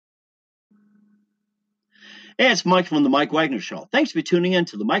Hey, it's Mike from the Mike Wagner Show. Thanks for tuning in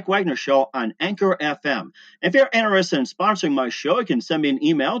to the Mike Wagner Show on Anchor FM. If you're interested in sponsoring my show, you can send me an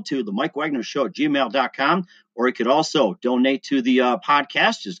email to the Mike Wagner Show at gmail.com, or you could also donate to the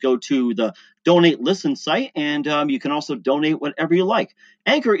podcast. Just go to the Donate Listen site, and you can also donate whatever you like.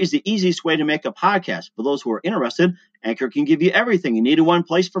 Anchor is the easiest way to make a podcast. For those who are interested, Anchor can give you everything you need in one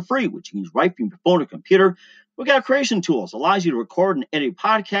place for free, which means right from your phone or computer. We got creation tools, allows you to record and edit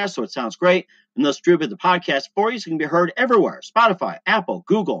podcasts so it sounds great, and they'll distribute the podcast for you so it can be heard everywhere. Spotify, Apple,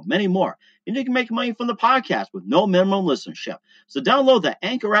 Google, many more. And you can make money from the podcast with no minimum listenership. So download the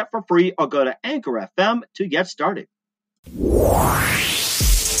Anchor app for free or go to Anchor FM to get started.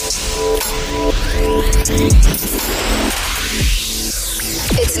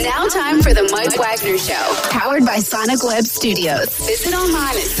 It's now time for the Mike Wagner Show, powered by Sonic Web Studios. Visit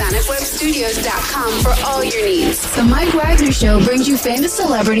online at sonicwebstudios.com for all your needs. The Mike Wagner Show brings you famous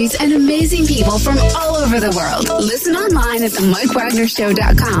celebrities and amazing people from all over the world. Listen online at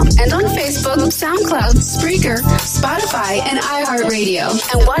themikewagnershow.com and on Facebook, SoundCloud, Spreaker, Spotify, and iHeartRadio.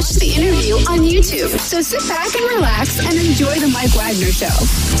 And watch the interview on YouTube. So sit back and relax and enjoy the Mike Wagner Show.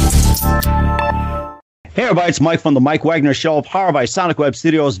 Hey everybody, it's Mike from the Mike Wagner Show, powered by Sonic Web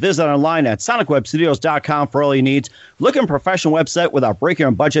Studios. Visit online at sonicwebstudios.com for all your needs. Looking for a professional website without breaking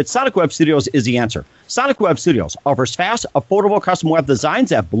your budget? Sonic Web Studios is the answer. Sonic Web Studios offers fast, affordable custom web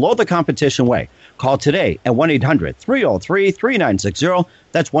designs at below the competition way. Call today at 1-800-303-3960.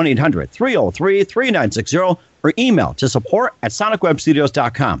 That's 1-800-303-3960. Or email to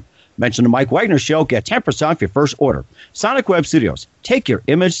support@sonicwebstudios.com. Mention the Mike Wagner Show, get 10% off your first order. Sonic Web Studios, take your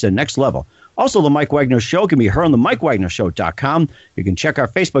image to the next level. Also, the Mike Wagner Show can be heard on the MikeWagnerShow.com. You can check our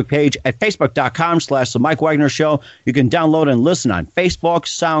Facebook page at Facebook.com/The Mike Wagner Show. You can download and listen on Facebook,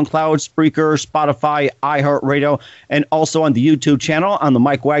 SoundCloud, Spreaker, Spotify, iHeartRadio, and also on the YouTube channel on the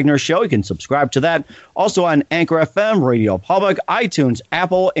Mike Wagner Show. You can subscribe to that. Also on Anchor FM, Radio Public, iTunes,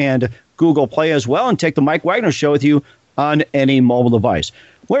 Apple, and Google Play as well. And take the Mike Wagner Show with you on any mobile device.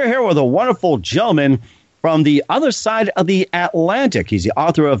 We're here with a wonderful gentleman from the other side of the Atlantic. He's the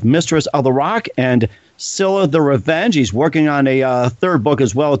author of Mistress of the Rock and Scylla the Revenge. He's working on a third book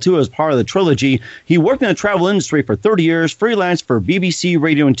as well, too, as part of the trilogy. He worked in the travel industry for 30 years, freelance for BBC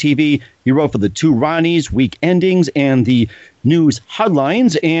Radio and TV. He wrote for the Two Ronnies, Week Endings, and the News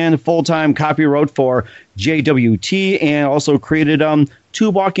Headlines, and full-time copy wrote for JWT, and also created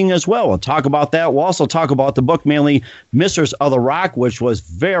Tube Walking as well. We'll talk about that. We'll also talk about the book, mainly Mistress of the Rock, which was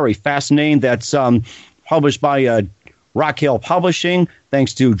very fascinating. That's published by Rock Hill Publishing,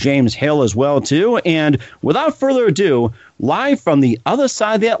 thanks to James Hale as well, too. And without further ado, live from the other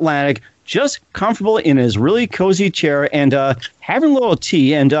side of the Atlantic, just comfortable in his really cozy chair and having a little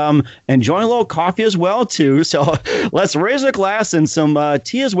tea and enjoying a little coffee as well, too. So let's raise a glass and some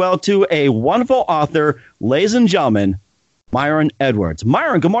tea as well to a wonderful author, ladies and gentlemen, Myron Edwards.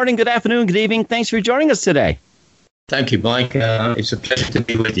 Myron, good morning, good afternoon, good evening. Thanks for joining us today. Thank you, Mike. It's a pleasure to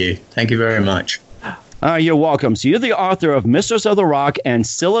be with you. Thank you very much. You're welcome. So you're the author of Mistress of the Rock and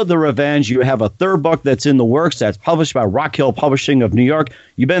Scylla the Revenge. You have a third book that's in the works that's published by Rock Hill Publishing of New York.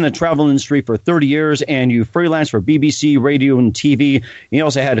 You've been in the travel industry for 30 years, and you freelance for BBC, radio, and TV. You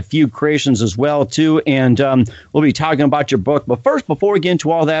also had a few creations as well, too, and we'll be talking about your book. But first, before we get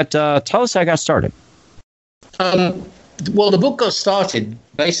into all that, tell us how it got started. Well, the book got started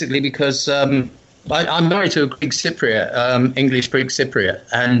basically because I'm married to a Greek Cypriot, English Greek Cypriot,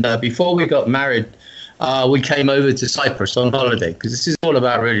 and before we got married, we came over to Cyprus on holiday, because this is all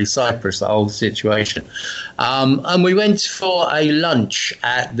about really Cyprus, the whole situation. And we went for a lunch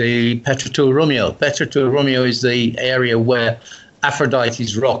at the Two Ronnies. Two Ronnies is the area where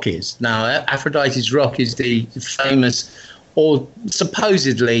Aphrodite's Rock is. Now, Aphrodite's Rock is the famous, or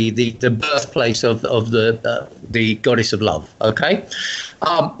supposedly the birthplace of the goddess of love. Okay,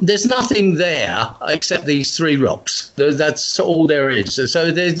 there's nothing there except these three rocks. That's all there is.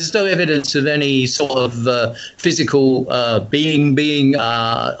 So there's no evidence of any sort of physical being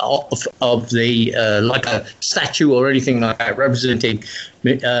of the like a statue or anything like that representing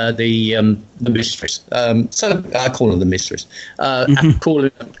the mistress. So I call her the mistress. I call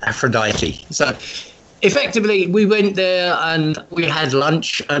it Aphrodite. So effectively, we went there and we had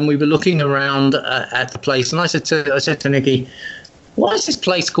lunch and we were looking around at the place. And I said to Nikki, why is this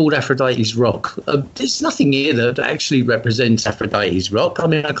place called Aphrodite's Rock? There's nothing here that actually represents Aphrodite's Rock. I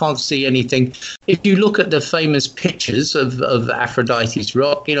mean, I can't see anything. If you look at the famous pictures of Aphrodite's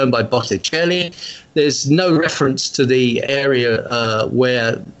Rock, by Botticelli, there's no reference to the area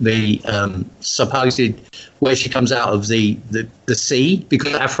where the where she comes out of the sea,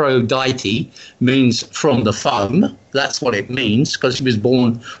 because Aphrodite means from the foam. That's what it means, because she was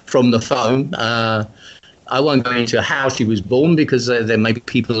born from the foam. I won't go into how she was born because there may be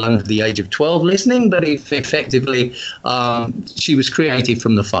people under the age of 12 listening, but effectively she was created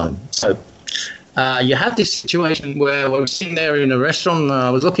from the phone. So you have this situation where I was sitting there in a restaurant and I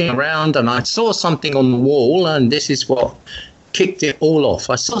was looking around and I saw something on the wall, and this is what kicked it all off.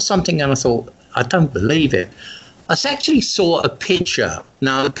 I saw something and I thought, I don't believe it. I actually saw a picture.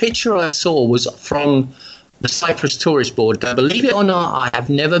 Now, the picture I saw was from the Cyprus Tourist Board. Now, believe it or not, I have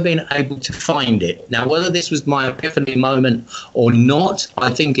never been able to find it. Now, whether this was my epiphany moment or not,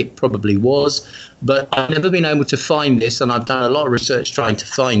 I think it probably was, but I've never been able to find this, and I've done a lot of research trying to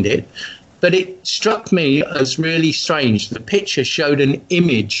find it. But it struck me as really strange. The picture showed an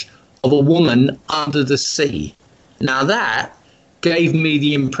image of a woman under the sea. Now, that gave me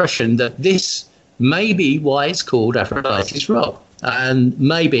the impression that this may be why it's called Aphrodite's Rock. And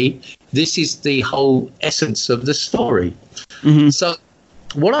maybe this is the whole essence of the story. Mm-hmm. So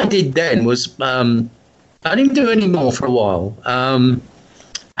what I did then was I didn't do any more for a while. And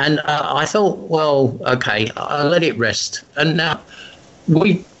I thought, well, okay, I'll let it rest. And now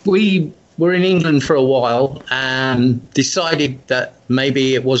we were in England for a while and decided that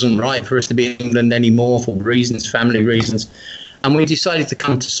maybe it wasn't right for us to be in England anymore for reasons, family reasons. And we decided to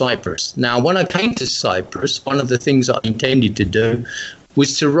come to Cyprus. Now, when I came to Cyprus, one of the things I intended to do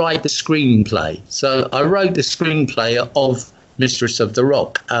was to write the screenplay. So I wrote the screenplay of Mistress of the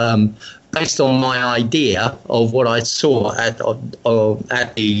Rock, based on my idea of what I saw at the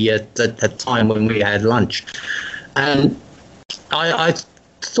time when we had lunch. And I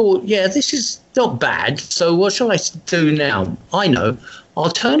thought, yeah, this is not bad. So what shall I do now? I know. I'll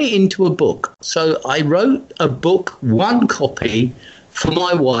turn it into a book. So I wrote a book, one copy, for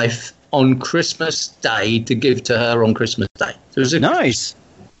my wife on Christmas Day to give to her on Christmas Day. So it was nice.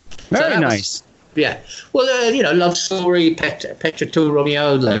 Very nice. Yeah. Well, love story, Petra Two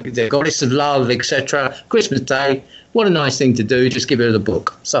Romeo, the goddess of love, etc. Christmas Day. What a nice thing to do. Just give her the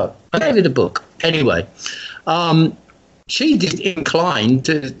book. So I gave her the book. Anyway, she did incline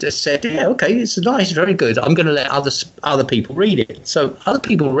to said, yeah, okay, it's nice, very good. I'm going to let other people read it. So other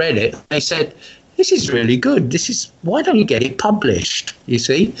people read it. They said, this is really good. Why don't you get it published? You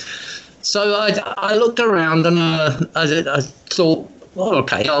see? So I looked around and I thought, well,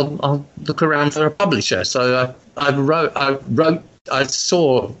 okay, I'll look around for a publisher. So I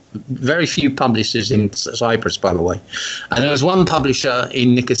saw very few publishers in Cyprus, by the way. And there was one publisher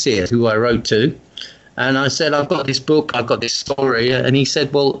in Nicosia who I wrote to. And I said, I've got this book, I've got this story. And he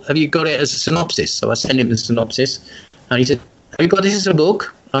said, well, have you got it as a synopsis? So I sent him the synopsis. And he said, have you got this as a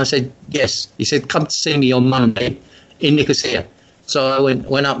book? And I said, yes. He said, come to see me on Monday in Nicosia. So I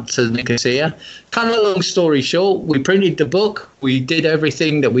went up to Nicosia. Cut a long story short, we printed the book. We did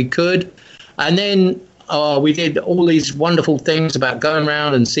everything that we could. And then we did all these wonderful things about going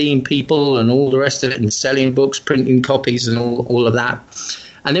around and seeing people and all the rest of it and selling books, printing copies and all of that.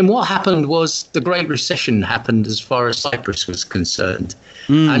 And then what happened was the Great Recession happened as far as Cyprus was concerned.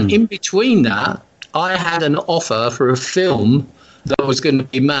 And in between that, I had an offer for a film that was going to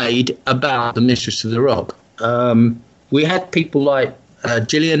be made about the Mistress of the Rock. We had people like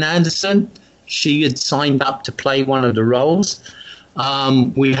Gillian Anderson. She had signed up to play one of the roles.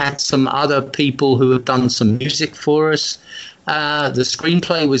 We had some other people who had done some music for us. The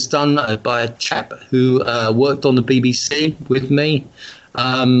screenplay was done by a chap who worked on the BBC with me.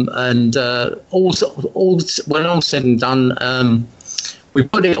 And also, when all said and done, we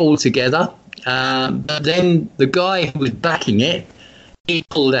put it all together. But then the guy who was backing it, he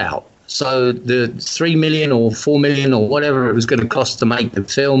pulled out. So the 3 million or 4 million or whatever it was going to cost to make the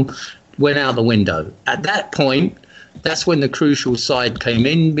film went out the window. At that point, that's when the crucial side came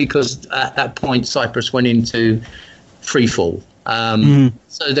in, because at that point Cyprus went into free fall.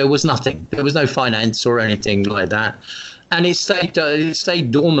 So there was nothing. There was no finance or anything like that. And it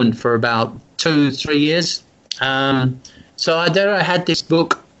stayed dormant for about 2-3 years. So I had this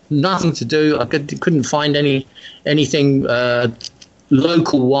book, nothing to do. I couldn't find anything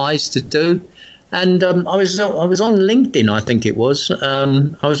local wise to do. And I was on LinkedIn, I think it was.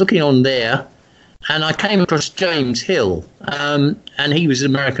 I was looking on there, and I came across James Hill, and he was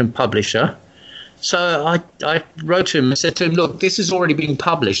an American publisher. So I wrote to him and said to him, look, this has already been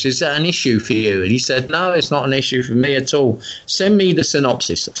published. Is that an issue for you? And he said, no, it's not an issue for me at all. Send me the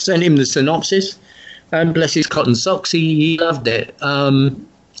synopsis. I sent him the synopsis, and bless his cotton socks, he loved it. And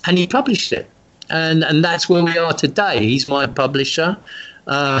he published it. And that's where we are today. He's my publisher.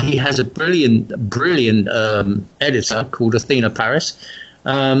 He has a brilliant editor called Athena Paris.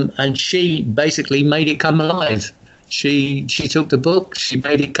 And she basically made it come alive. She took the book, she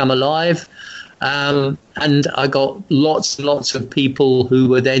made it come alive. And I got lots and lots of people who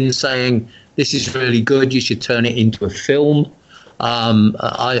were then saying, this is really good, you should turn it into a film.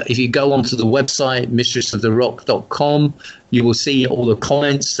 If you go onto the website, mistressoftherock.com, you will see all the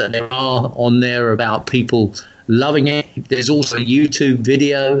comments that there are on there about people loving it. There's also a YouTube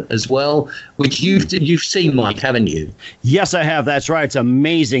video as well, which you've seen, Mike, haven't you? Yes, I have. That's right. It's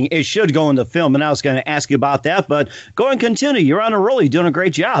amazing. It should go in the film, and I was going to ask you about that, but go and continue. You're on a roll. You're doing a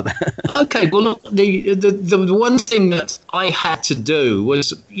great job. Okay. Well, look, the one thing that I had to do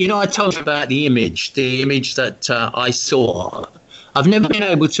was, I told you about the image that I saw. I've never been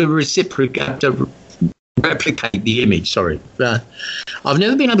able to replicate the image. Sorry, I've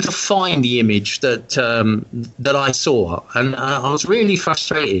never been able to find the image that I saw, and I was really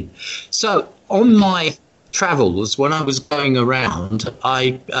frustrated. So on my travels, when I was going around,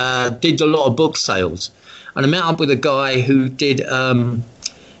 I did a lot of book sales, and I met up with a guy who did.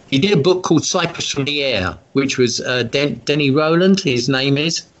 He did a book called Cyprus from the Air, which was Denny Rowland. His name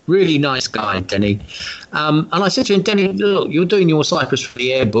is. Really nice guy, Denny. And I said to him, Denny, look, you're doing your Cyprus for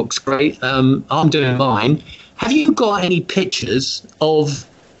the Air books, great. I'm doing mine. Have you got any pictures of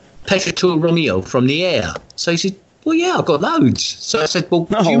Two Ronnies from the air? So he said, well, yeah, I've got loads. So I said, well,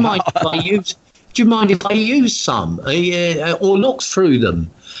 do you mind if I use some or look through them?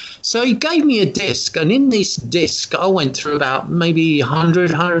 So he gave me a disc, and in this disc, I went through about maybe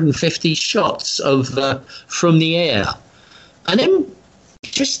 100, 150 shots of from the air. And then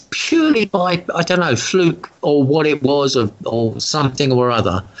just purely by, I don't know, fluke or what it was or something or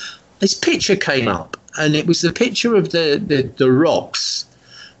other, this picture came up, and it was the picture of the rocks,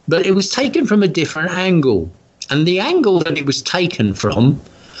 but it was taken from a different angle. And the angle that it was taken from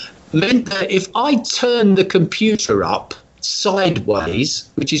meant that if I turned the computer up sideways,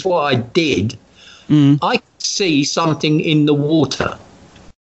 which is what I did, I could see something in the water.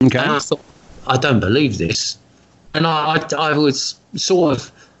 Okay. And I thought, I don't believe this. And I was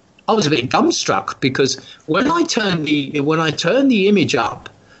I was a bit dumbstruck, because when I turned the image up,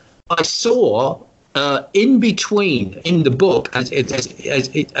 I saw in between in the book, as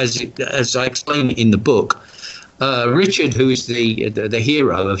I explain in the book, Richard, who is the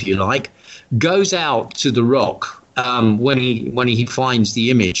hero, if you like, goes out to the rock when he finds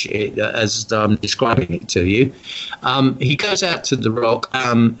the image, as I'm describing it to you. He goes out to the rock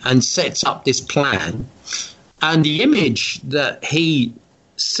and sets up this plan. And the image that he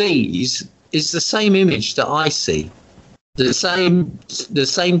sees is the same image that I see, the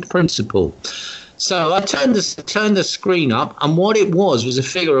same principle. So I turned the screen up, and what it was a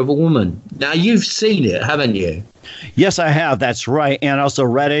figure of a woman. Now, you've seen it, haven't you? Yes, I have. That's right. And I also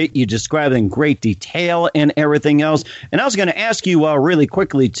read it. You described it in great detail and everything else. And I was going to ask you really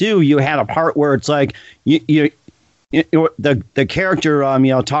quickly, too. You had a part where it's like the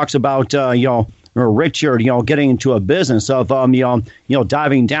character, talks about, Richard, getting into a business of,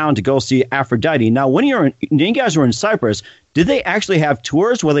 diving down to go see Aphrodite. Now, when you guys were in Cyprus, did they actually have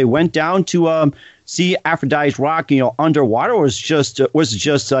tours where they went down to see Aphrodite's rock, underwater, or was it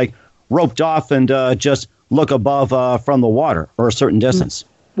just like roped off and just look above from the water or a certain distance?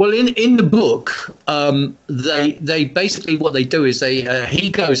 Well, in the book, they basically what they do is he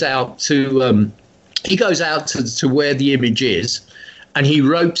goes out to where the image is. And he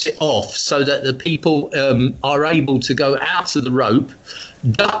ropes it off so that the people are able to go out to the rope,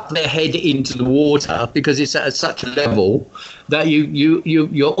 duck their head into the water, because it's at such a level that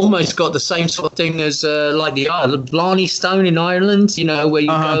you almost got the same sort of thing as like the Blarney Stone in Ireland, where you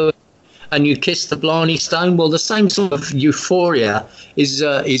go and you kiss the Blarney Stone. Well, the same sort of euphoria is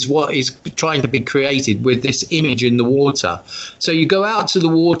what is trying to be created with this image in the water. So you go out to the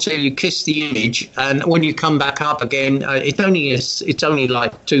water, you kiss the image, and when you come back up again, it's only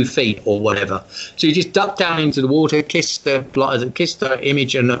like 2 feet or whatever. So you just duck down into the water, kiss the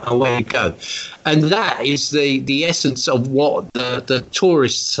image, and away you go. And that is the essence of what the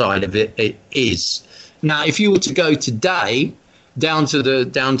tourist side of it is. Now, if you were to go today down to the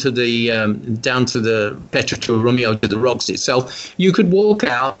Two Ronnies, to the rocks itself, you could walk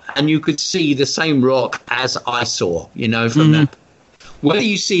out and you could see the same rock as I saw, from that. Whether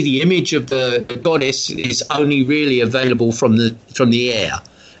you see the image of the goddess is only really available from the air,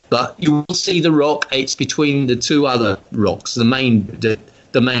 but you will see the rock. It's between the two other rocks, the main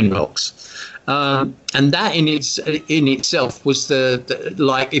rocks. And that in itself was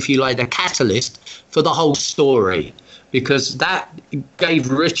the catalyst for the whole story, because that gave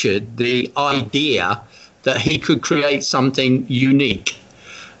Richard the idea that he could create something unique.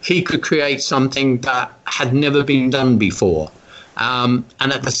 He could create something that had never been done before, and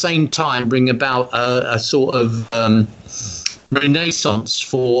at the same time bring about a sort of renaissance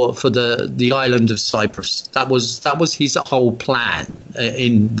for the island of Cyprus. That was his whole plan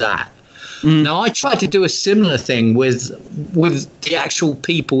in that. Now, I tried to do a similar thing with the actual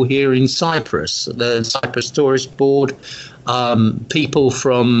people here in Cyprus, the Cyprus Tourist Board, people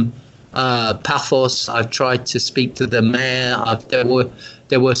from Paphos. I've tried to speak to the mayor.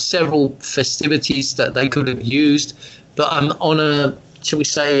 There were several festivities that they could have used, but I'm on a, shall we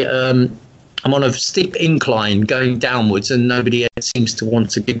say, I'm on a steep incline going downwards, and nobody seems to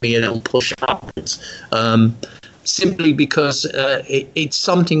want to give me a little push upwards. Simply because it's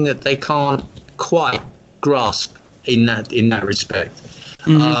something that they can't quite grasp in that respect.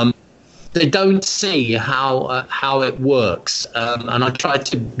 They don't see how it works, and I try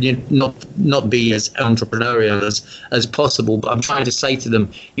to not be as entrepreneurial as possible. But I'm trying to say to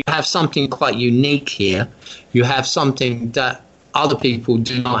them, you have something quite unique here. You have something that other people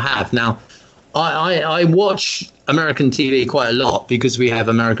do not have. Now, I watch American TV quite a lot because we have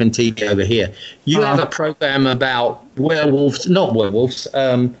American TV over here. You have a program about not werewolves,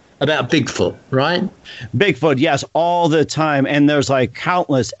 about Bigfoot, right? Bigfoot, yes, all the time. And there's like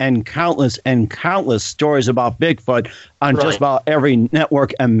countless and countless and countless stories about Bigfoot on just about every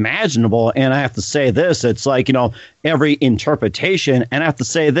network imaginable. And I have to say this, it's like, every interpretation. And I have to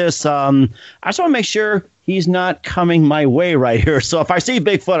say this, I just want to make sure he's not coming my way right here. So if I see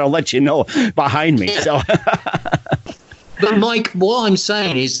Bigfoot, I'll let you know behind me. So. But Mike, what I'm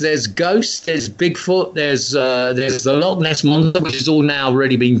saying is there's ghosts, there's Bigfoot, there's the Loch Ness Monster, which has all now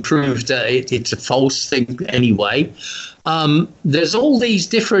already been proved that it's a false thing anyway. There's all these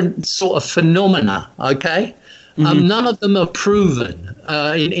different sort of phenomena, okay? None of them are proven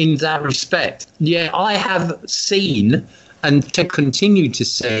in that respect. Yeah, I have seen and to continue to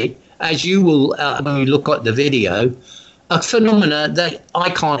see, as you will when you look at the video, a phenomena that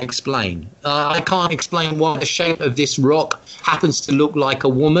I can't explain. I can't explain why the shape of this rock happens to look like a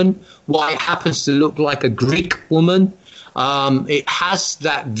woman, why it happens to look like a Greek woman. It has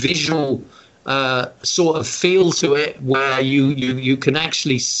that visual sort of feel to it where you can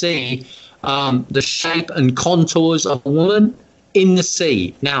actually see the shape and contours of a woman in the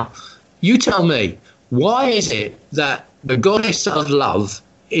sea. Now, you tell me, why is it that the goddess of love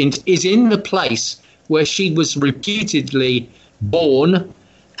is in the place where she was reputedly born,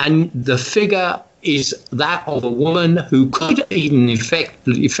 and the figure is that of a woman who could even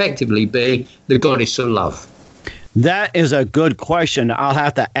effectively be the goddess of love? That is a good question. I'll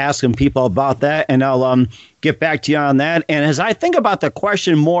have to ask some people about that, and I'll get back to you on that. And as I think about the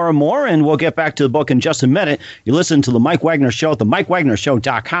question more and more, and we'll get back to the book in just a minute, you listen to The Mike Wagner Show at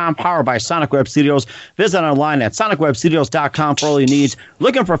themikewagnershow.com, powered by Sonic Web Studios. Visit online at sonicwebstudios.com for all your needs.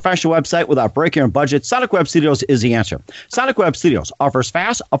 Looking for a professional website without breaking your budget? Sonic Web Studios is the answer. Sonic Web Studios offers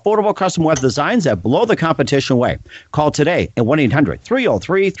fast, affordable custom web designs that blow the competition away. Call today at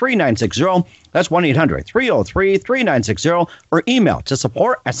 1-800-303-3960. That's 1-800-303-3960, or email to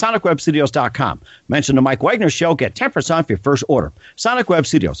support@sonicwebstudios.com. Mention the Mike Wagner Show, get 10% off your first order. Sonic Web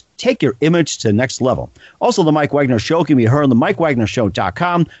Studios, take your image to the next level. Also, the Mike Wagner Show can be heard on the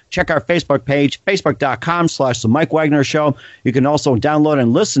MikeWagnerShow.com. Check our Facebook page, facebook.com/the Mike Wagner Show. You can also download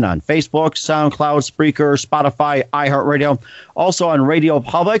and listen on Facebook, SoundCloud, Spreaker, Spotify, iHeartRadio. Also on Radio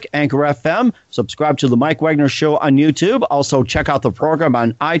Public, Anchor FM. Subscribe to the Mike Wagner Show on YouTube. Also check out the program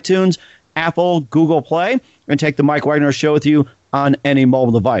on iTunes, Apple, Google Play, and take the Mike Wagner Show with you on any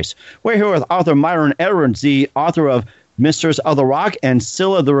mobile device. We're here with author Myron Edwards, the author of Mistress of the Rock and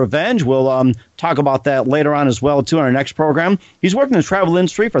Scylla the Revenge. We'll talk about that later on as well, too, on our next program. He's worked in the travel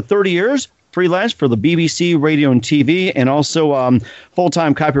industry for 30 years, freelance for the BBC, radio, and TV, and also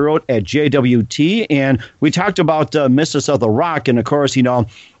full-time copywriter at JWT. And we talked about Mistress of the Rock, and, of course,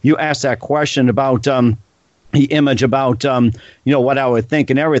 you asked that question about the image about, what I would think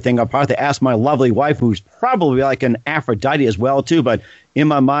and everything. I'll probably ask my lovely wife, who's probably like an Aphrodite as well, too. But in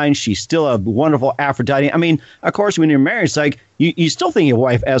my mind, she's still a wonderful Aphrodite. I mean, of course, when you're married, it's like you still think of your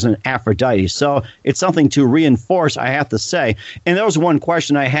wife as an Aphrodite. So it's something to reinforce, I have to say. And there was one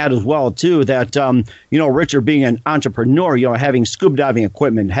question I had as well, too, that, Richard being an entrepreneur, having scuba diving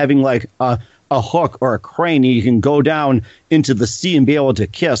equipment, having like a hook or a crane, you can go down into the sea and be able to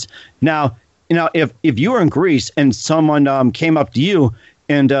kiss. Now, if you were in Greece and someone came up to you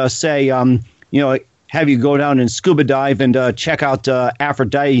and say, have you go down and scuba dive and check out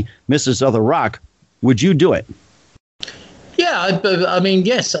Aphrodite, Mistress of the Rock, would you do it? Yeah, I mean,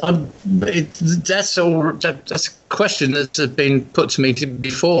 yes. That's a question that's been put to me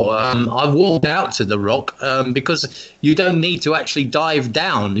before. I've walked out to the rock because you don't need to actually dive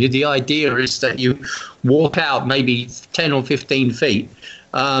down. The idea is that you walk out maybe 10 or 15 feet.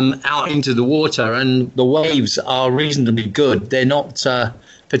 out into the water, and the waves are reasonably good. They're not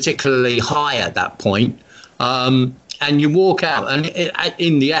particularly high at that point. And you walk out, and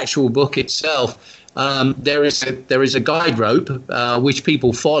in the actual book itself, there is a guide rope which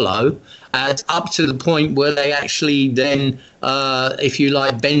people follow up to the point where they actually then, if you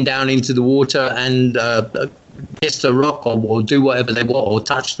like, bend down into the water and kiss the rock or do whatever they want, or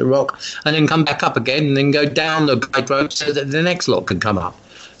touch the rock, and then come back up again and then go down the guide rope so that the next lot can come up.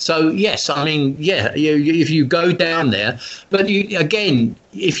 So yes, I mean, yeah, if you go down there, but again,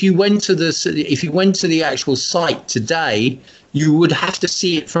 if you went to the actual site today, you would have to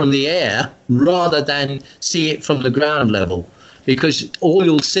see it from the air rather than see it from the ground level, because all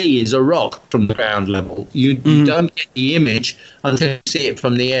you'll see is a rock from the ground level. You don't get the image until you see it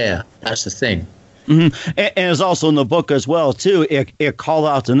from the air. That's the thing. Mm-hmm. And it's also in the book as well, too. It called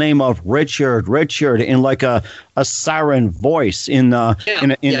out the name of Richard in like a siren voice in a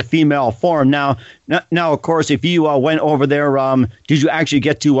female form. Now, of course, if you went over there, did you actually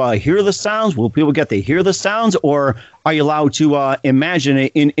get to hear the sounds? Will people get to hear the sounds, or are you allowed to imagine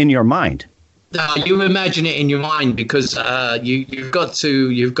it in your mind? No, you imagine it in your mind, because you've got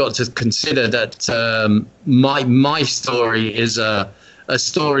to consider that my story is a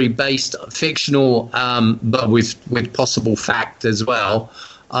story based fictional, but with possible fact as well.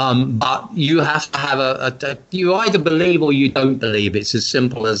 But you have to have you either believe or you don't believe. It's as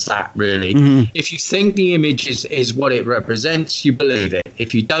simple as that, really. Mm-hmm. If you think the image is what it represents, you believe it.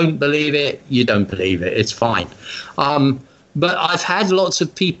 If you don't believe it, you don't believe it. It's fine. But I've had lots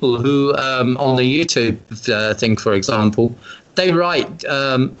of people who, on the YouTube thing, for example, they write,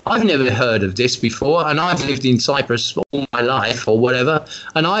 I've never heard of this before, and I've lived in Cyprus all my life or whatever,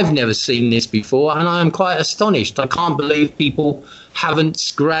 and I've never seen this before, and I'm quite astonished. I can't believe people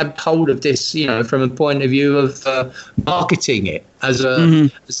haven't grabbed hold of this, from a point of view of marketing it as a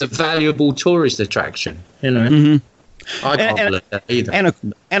valuable tourist attraction, Mm-hmm. I can't believe that either.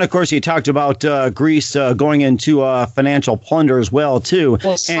 And of course, you talked about Greece going into financial plunder as well, too.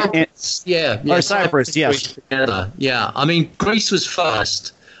 Well, Cyprus, Cyprus, yes. Yeah, I mean, Greece was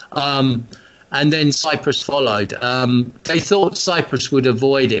first, and then Cyprus followed. They thought Cyprus would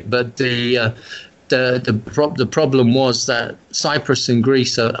avoid it, but the problem was that Cyprus and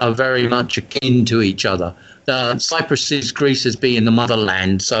Greece are very much akin to each other. Cyprus sees Greece as being the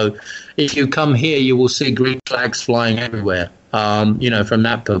motherland. So if you come here, you will see Greek flags flying everywhere, from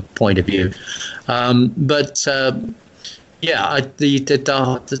that point of view. The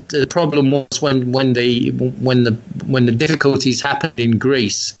problem was when the difficulties happened in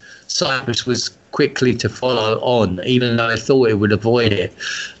Greece, Cyprus was quickly to follow on, even though I thought it would avoid it.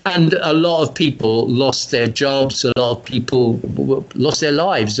 And a lot of people lost their jobs, a lot of people lost their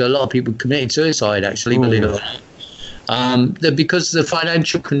lives, a lot of people committed suicide, actually, believe it or not. Because the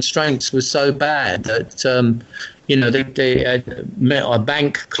financial constraints were so bad that, a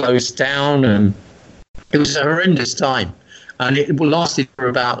bank closed down, and it was a horrendous time. And it lasted for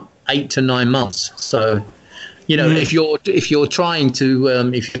about 8 to 9 months. So, if you're trying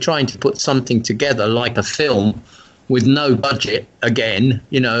to put something together like a film with no budget, again,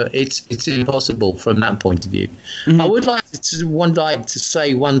 it's impossible from that point of view. Mm-hmm. I would like to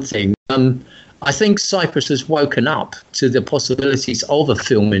say one thing. I think Cyprus has woken up to the possibilities of a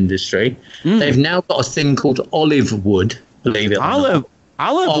film industry. They've now got a thing called olive wood. Believe it or not.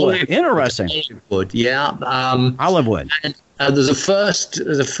 Olive wood. Interesting. Olive wood, yeah. Olive wood. And the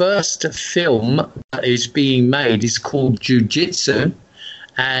first film that is being made is called Jiu-Jitsu,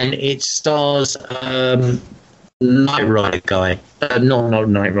 and it stars Knight Rider guy. Not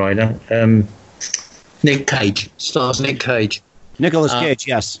Knight Rider. Nick Cage. Stars Nick Cage. Nicolas Cage,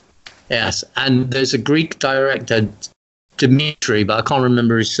 yes. Yes, and there's a Greek director, Dimitri, but I can't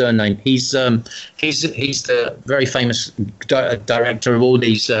remember his surname. He's the very famous director of all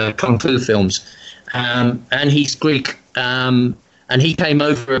these kung fu films, and he's Greek. And he came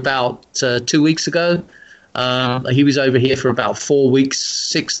over about 2 weeks ago. He was over here for about 4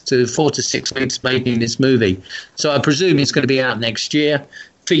 weeks, 4 to 6 weeks, making this movie. So I presume it's going to be out next year.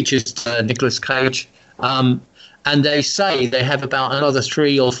 Features Nicolas Cage. And they say they have about another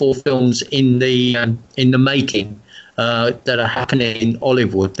 3 or 4 films in the making that are happening in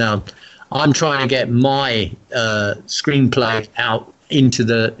Hollywood. Now, I'm trying to get my screenplay out into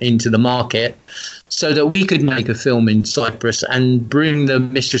the market so that we could make a film in Cyprus and bring the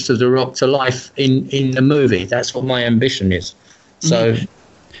Mistress of the Rock to life in the movie. That's what my ambition is. So.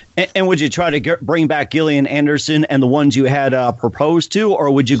 And would you try to bring back Gillian Anderson and the ones you had proposed to, or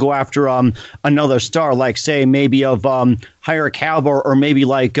would you go after another star, like, say, maybe of higher caliber, or maybe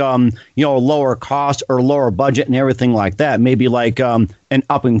like, lower cost or lower budget and everything like that? Maybe like an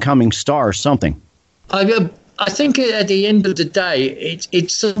up-and-coming star or something. I think at the end of the day,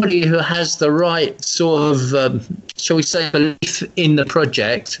 it's somebody who has the right sort of, shall we say, belief in the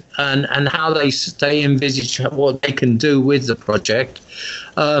project and how they envisage what they can do with the project.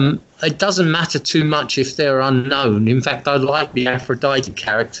 It doesn't matter too much if they're unknown. In fact, I'd like the Aphrodite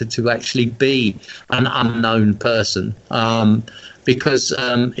character to actually be an unknown person, because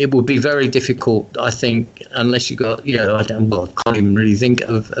it would be very difficult, I think, unless you got, I can't even really think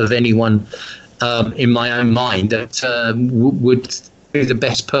of anyone in my own mind that would be the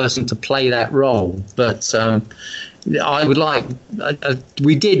best person to play that role. But I would like,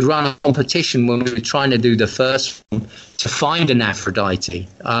 we did run a competition when we were trying to do the first film to find an Aphrodite.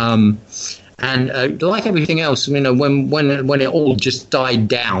 And like everything else, when it all just died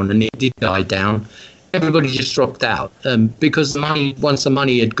down, and it did die down, everybody just dropped out. Because once the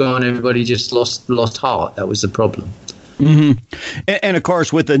money had gone, everybody just lost heart. That was the problem. Mm-hmm. And of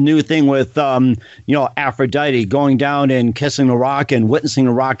course, with the new thing with, Aphrodite going down and kissing the rock and witnessing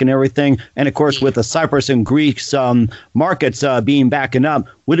the rock and everything. And of course, with the Cyprus and Greece markets being backing up,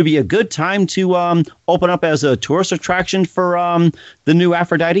 would it be a good time to open up as a tourist attraction for the new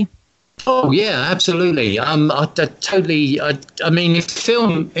Aphrodite? Oh yeah, absolutely. I mean,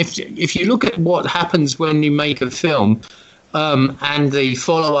 if you look at what happens when you make a film, and the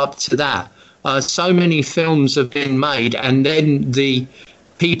follow up to that. So many films have been made, and then the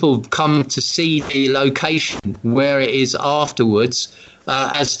people come to see the location where it is afterwards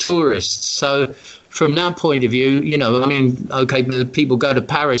as tourists. So from that point of view, the people go to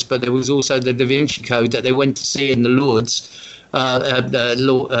Paris, but there was also the Da Vinci Code that they went to see in the Lourdes, the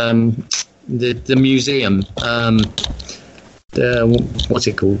museum. What's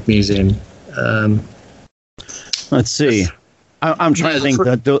it called? Museum. Let's see. I'm trying to think.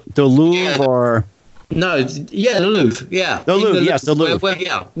 The Louvre or no? Yeah, the Louvre. Yeah, the Louvre. Yes, the Louvre.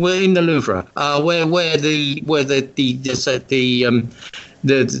 We're in the Louvre. Where the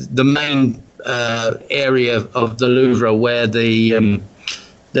main area of the Louvre where the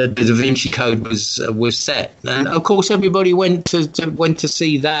Da Vinci Code was set, and of course everybody went to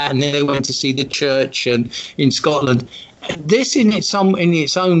see that, and then they went to see the church and in Scotland. This in its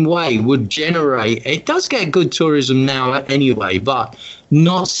own way would generate. It does get good tourism now anyway, but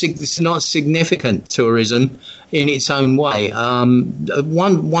not significant tourism in its own way.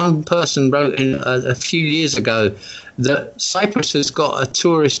 One person wrote a few years ago that Cyprus has got a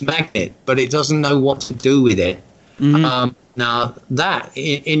tourist magnet, but it doesn't know what to do with it. Mm-hmm. Now that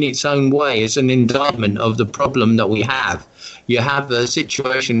in its own way is an indictment of the problem that we have. You have a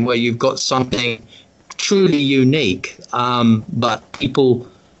situation where you've got something truly unique, but people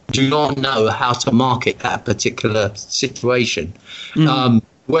do not know how to market that particular situation. Mm-hmm.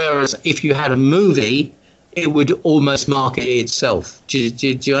 Whereas if you had a movie, it would almost market itself. Do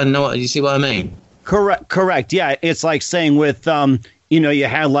you know? You see what I mean? Correct. Yeah, it's like saying with you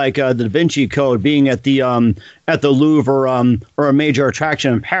had like the Da Vinci Code being at the Louvre or a major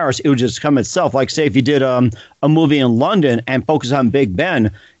attraction in Paris, it would just come itself. Like say if you did a movie in London and focus on Big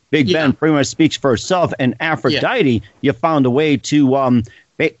Ben. Ben pretty much speaks for itself, and Aphrodite, you found a way to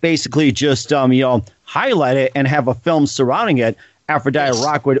basically just highlight it and have a film surrounding it. Aphrodite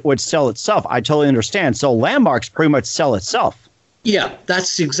Rock would sell itself. I totally understand. So landmarks pretty much sell itself. Yeah,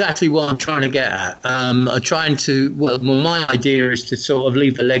 that's exactly what I'm trying to get at. I'm trying to, my idea is to sort of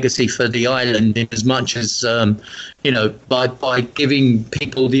leave a legacy for the island in as much as, by giving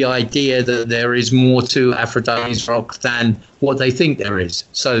people the idea that there is more to Aphrodite's Rock than what they think there is.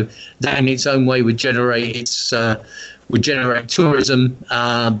 So that in its own way would generate tourism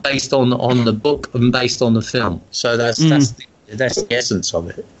based on the book and based on the film. So that's the essence of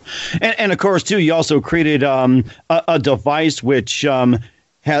it. And of course, too, you also created a device which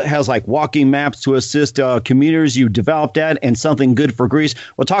has like walking maps to assist commuters. You developed that, and something good for Greece.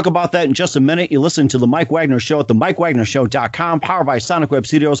 We'll talk about that in just a minute. You listen to The Mike Wagner Show at themikewagnershow.com, powered by Sonic Web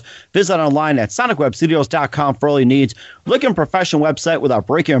Studios. Visit online at sonicwebstudios.com for all your needs. Looking for a professional website without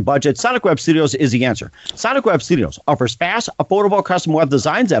breaking your budget? Sonic Web Studios is the answer. Sonic Web Studios offers fast, affordable custom web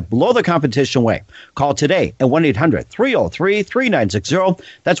designs that blow the competition away. Call today at 1-800-303-3960.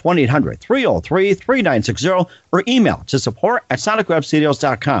 That's 1-800-303-3960. Or email to support@sonicwebstudios.com.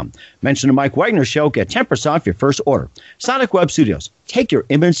 SonicWebStudios.com. Mention the Mike Wagner Show, get 10% off your first order. Sonic Web Studios, take your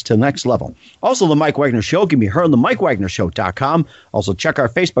image to the next level. Also, the Mike Wagner Show can be heard on the MikeWagnerShow.com. Also, check our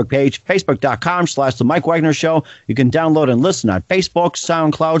Facebook page, Facebook.com/the Mike Wagner Show. You can download and listen on Facebook,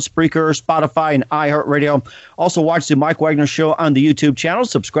 SoundCloud, Spreaker, Spotify, and iHeartRadio. Also, watch the Mike Wagner Show on the YouTube channel.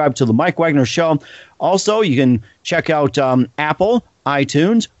 Subscribe to the Mike Wagner Show. Also, you can check out Apple,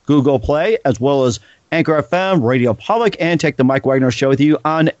 iTunes, Google Play, as well as Anchor FM, Radio Public, and take the Mike Wagner Show with you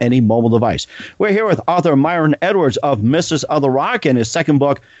on any mobile device. We're here with author Myron Edwards of Mistress of the Rock and his second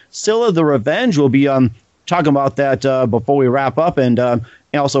book, Scylla the Revenge. We'll be talking about that before we wrap up, and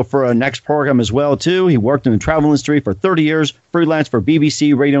also for a next program as well, too. He worked in the travel industry for 30 years, freelance for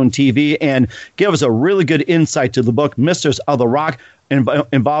BBC, radio, and TV, and gave us a really good insight to the book, Mistress of the Rock,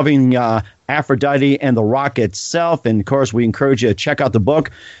 involving Aphrodite and the rock itself. And, of course, we encourage you to check out the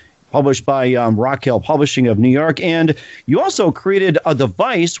book, published by Rock Hill Publishing of New York. And you also created a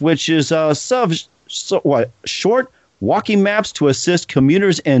device which is short walking maps to assist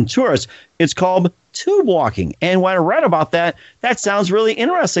commuters and tourists. It's called Tube Walking. And when I read about that, that sounds really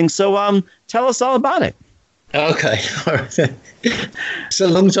interesting. So tell us all about it. Okay. It's a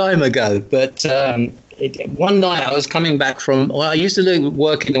long time ago, but one night I was coming back I used to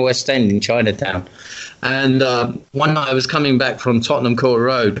work in the West End in Chinatown. And one night I was coming back from Tottenham Court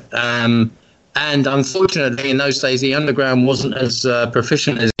Road. And unfortunately, in those days, the Underground wasn't as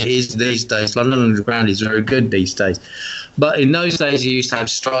proficient as it is these days. London Underground is very good these days. But in those days, you used to have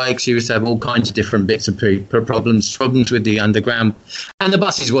strikes. You used to have all kinds of different bits of problems with the Underground. And the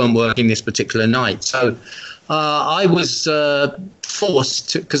buses weren't working this particular night. So I was forced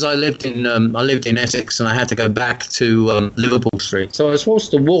to, because I lived in Essex and I had to go back to Liverpool Street. So I was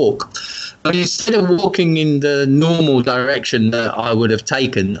forced to walk. But instead of walking in the normal direction that I would have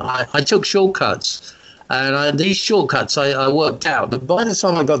taken, I took shortcuts. And these shortcuts, I worked out that by the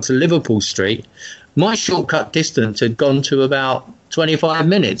time I got to Liverpool Street, my shortcut distance had gone to about 25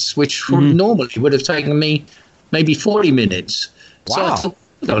 minutes, which normally would have taken me maybe 40 minutes. Wow. So I thought,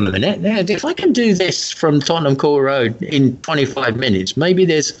 hold on a minute, if I can do this from Tottenham Court Road in 25 minutes, maybe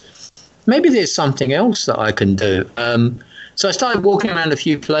there's something else that I can do. So I started walking around a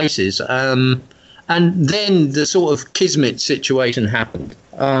few places, and then the sort of kismet situation happened.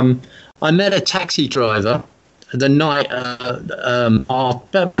 I met a taxi driver the night, a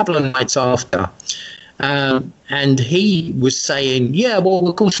couple of nights after, and he was saying, yeah, well,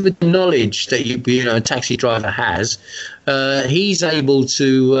 of course, with the knowledge that a taxi driver has, he's able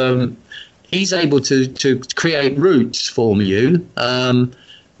to create routes for you.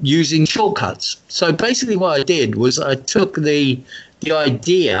 Using shortcuts. So basically what I did was I took the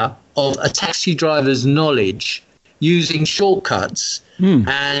idea of a taxi driver's knowledge using shortcuts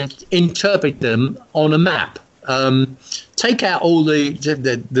and interpret them on a map. Take out all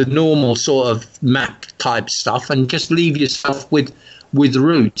the normal sort of map type stuff and just leave yourself with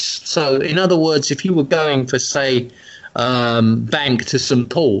routes. So in other words, if you were going for, say, Bank to St.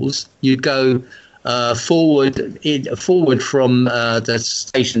 Paul's, you'd go forward from the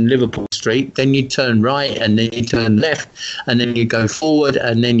station Liverpool Street, then you turn right and then you turn left and then you go forward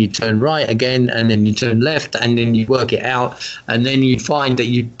and then you turn right again and then you turn left and then you work it out and then you find that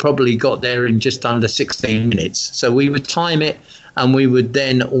you probably got there in just under 16 minutes. So we would time it and we would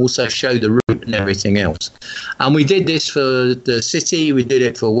then also show the route and everything else. And we did this for the city, we did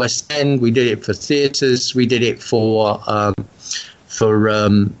it for West End, we did it for theatres, we did it for a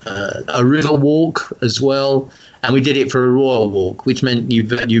river walk as well, and we did it for a royal walk, which meant you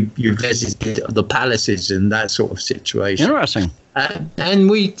visited the palaces and that sort of situation. Interesting. And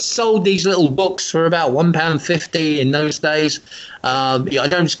we sold these little books for about £1.50 in those days. I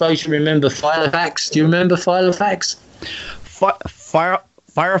don't suppose you remember Filofax. Do you remember Filofax?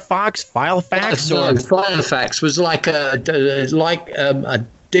 Firefox, Filofax, No, Filofax was like a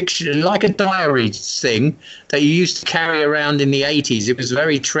dictionary, like a diary thing that you used to carry around in the 80s. It was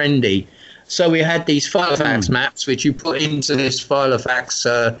very trendy. So we had these Filofax maps, which you put into this Filofax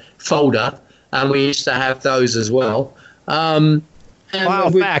folder, and we used to have those as well.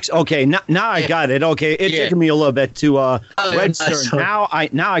 Filofax. Okay, now I got it. Okay, it took me a little bit to register. Now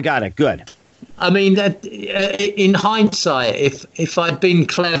I got it. Good. I mean, that in hindsight, if I'd been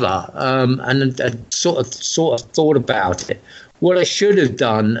clever and sort of thought about it, what I should have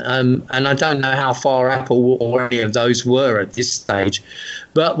done, and I don't know how far Apple or any of those were at this stage,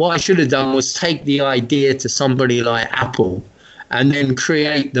 but what I should have done was take the idea to somebody like Apple and then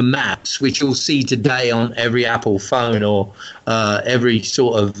create the maps, which you'll see today on every Apple phone or every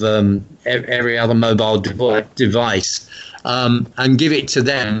sort of every other mobile device. and give it to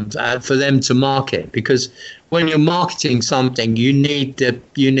them for them to market. Because when you're marketing something, you need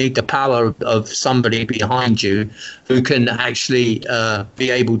the power of somebody behind you who can actually be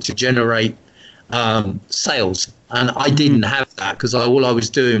able to generate sales. And I didn't have that, because all I was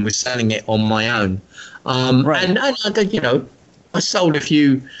doing was selling it on my own. Right. And I sold a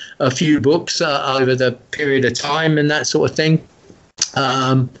few books over the period of time and that sort of thing.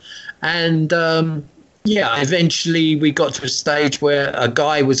 Eventually we got to a stage where a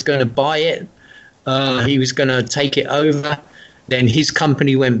guy was going to buy it. He was going to take it over. Then his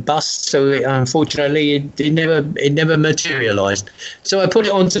company went bust, so unfortunately it never materialized. So I put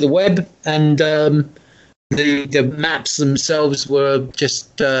it onto the web, and the maps themselves were just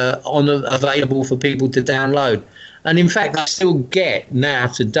available for people to download. And in fact, I still get now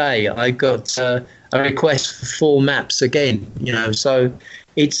today. I got a request for 4 maps again. So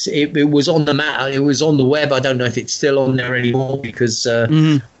it was on the map. It was on the web. I don't know if it's still on there anymore, because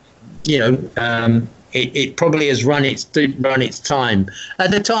it probably has run its time.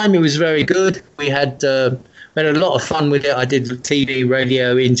 At the time, it was very good. We had a lot of fun with it. I did TV,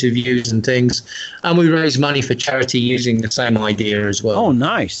 radio interviews and things, and we raised money for charity using the same idea as well. Oh,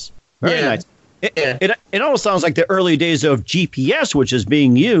 nice. Very nice. It almost sounds like the early days of GPS, which is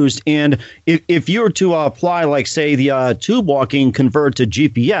being used. And if you were to apply, like, say, the tube walking convert to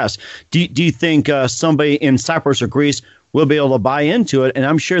GPS, do you think somebody in Cyprus or Greece will be able to buy into it? And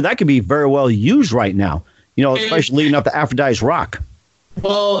I'm sure that could be very well used right now, especially leading up to Aphrodite's Rock.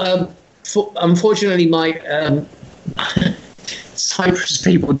 Well, unfortunately, Mike, Cyprus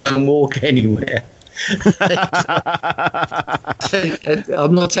people don't walk anywhere.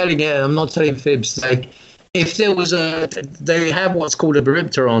 I'm not telling fibs. If there was they have what's called a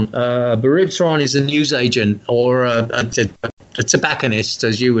barypteron. Barypteron is a newsagent or a tobacconist,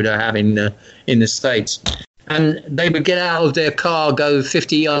 as you would have in the States. And they would get out of their car, go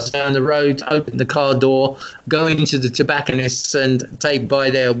 50 yards down the road, open the car door, go into the tobacconists and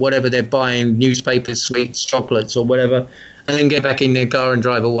buy their whatever they're buying, newspapers, sweets, chocolates or whatever, and then get back in their car and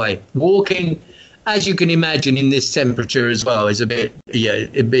drive away. Walking, as you can imagine, in this temperature as well, is a bit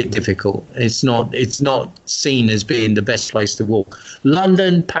difficult. It's not seen as being the best place to walk.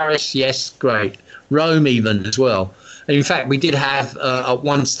 London, Paris, yes, great. Rome even as well. And in fact, we did have at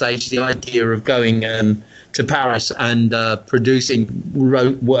one stage the idea of going to Paris and producing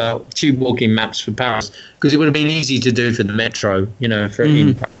tube walking maps for Paris, because it would have been easy to do for the metro, in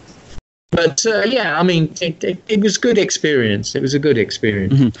Paris. But it was good experience. It was a good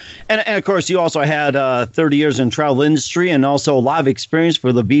experience. Mm-hmm. And of course, you also had 30 years in travel industry and also a lot of experience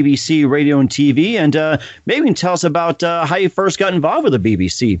for the BBC radio and TV. And maybe you can tell us about how you first got involved with the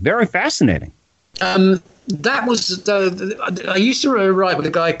BBC. Very fascinating. That was I used to write with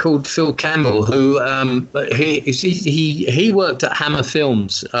a guy called Phil Campbell, who he worked at Hammer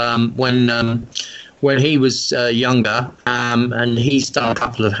Films when he was younger, and he's done a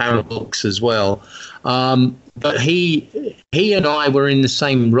couple of Hammer books as well. But he and I were in the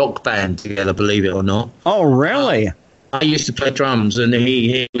same rock band together, believe it or not. Oh, really? I used to play drums, and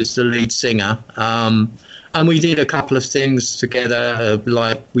he was the lead singer. And we did a couple of things together,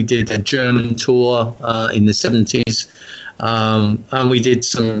 like we did a German tour in the 70s, and we did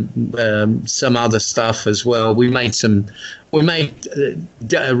some other stuff as well. We made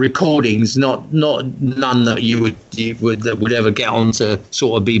recordings, none that that would ever get onto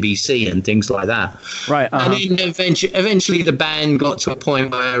sort of BBC and things like that. Right. Uh-huh. And then eventually the band got to a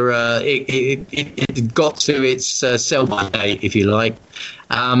point where it got to its sell-by date, if you like.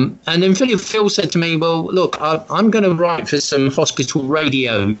 And then Phil said to me, well, look, I'm going to write for some hospital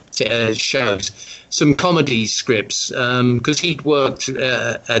radio shows, some comedy scripts, because he'd worked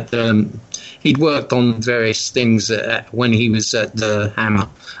on various things when he was at the Hammer,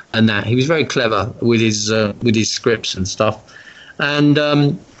 and that he was very clever with his scripts and stuff. And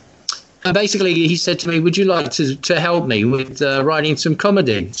basically he said to me, would you like to help me with writing some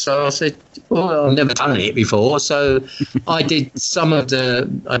comedy? So I said, well, I've never done it before. So I did some of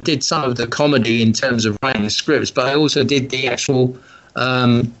the comedy in terms of writing scripts, but I also did the actual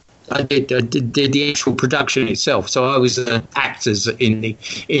I did the actual production itself. So I was actors in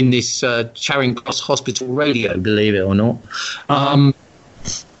this Charing Cross Hospital Radio, believe it or not.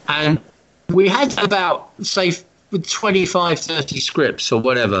 And we had about, say, 25, 30 scripts or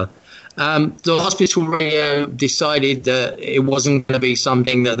whatever. The hospital radio decided that it wasn't going to be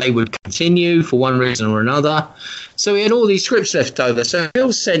something that they would continue for one reason or another. So we had all these scripts left over. So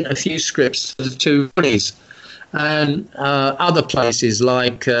Bill sent a few scripts to the Two Ronnies and other places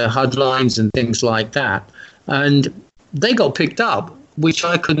like Headlines and things like that. And they got picked up. which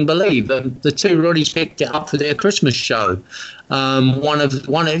I couldn't believe. The Two Ronnies picked it up for their Christmas show.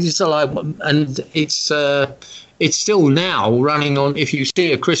 It's still now running on. If you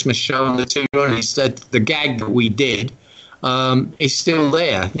see a Christmas show on the Two Ronnies, the gag that we did is still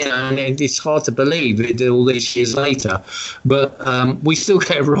there, and it's hard to believe it all these years later, but we still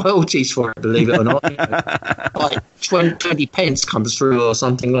get royalties for it, believe it or not. Like 20 pence comes through or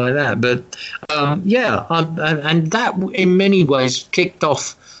something like that. But and that in many ways kicked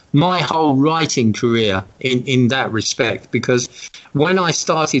off my whole writing career in that respect, because when I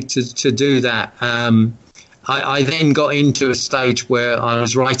started to do that, I then got into a stage where I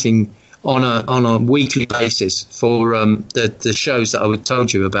was writing on a weekly basis for the shows that I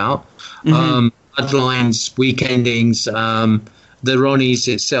told you about, Bloodlines, Weekendings, the Ronnies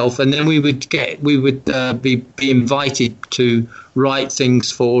itself, and then we would be invited to write things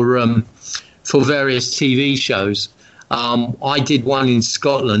for various TV shows. I did one in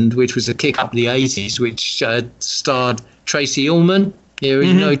Scotland, which was a kick up the 80s, which starred Tracy Ullman.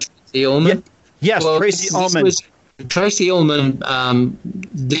 You know Tracy Ullman? Yes, well, Tracy Ullman. Tracy Ullman,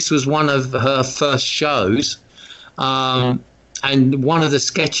 this was one of her first shows, and one of the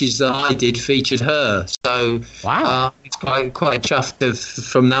sketches that I did featured her. So wow, it's quite chuffed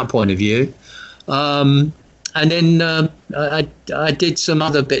from that point of view. And then I did some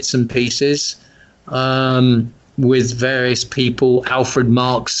other bits and pieces with various people. Alfred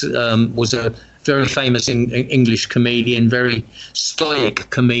Marks was a very famous English comedian, very stoic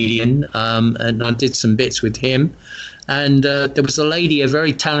comedian, and I did some bits with him. And there was a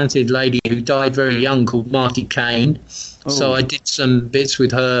very talented lady who died very young called Marty Kane. Oh. So I did some bits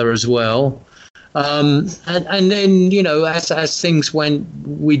with her as well. And then, as things went,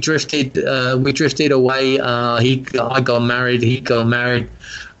 we drifted away. I got married, he got married.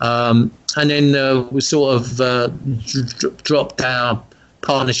 And then we sort of dropped our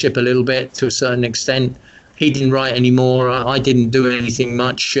partnership a little bit to a certain extent. He didn't write anymore. I didn't do anything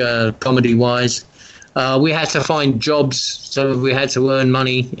much comedy-wise. We had to find jobs, so we had to earn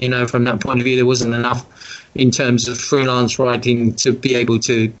money. From that point of view, there wasn't enough in terms of freelance writing to be able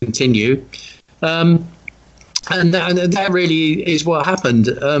to continue. And that really is what happened.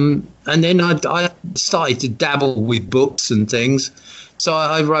 And then I started to dabble with books and things. So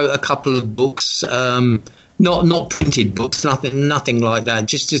I wrote a couple of books. Not printed books, nothing like that.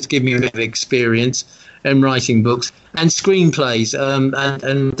 Just to give me a bit of experience in writing books and screenplays. And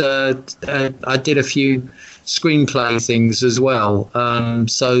I did a few screenplay things as well.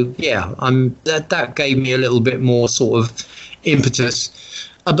 So yeah, that gave me a little bit more sort of impetus.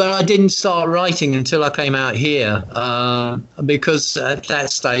 But I didn't start writing until I came out here, because at that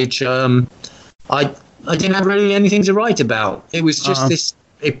stage I didn't have really anything to write about. It was just this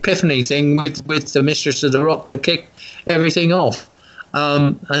epiphany thing with the Mistress of the Rock to kick everything off.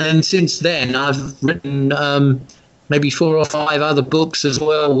 And then since then, I've written maybe 4 or 5 other books as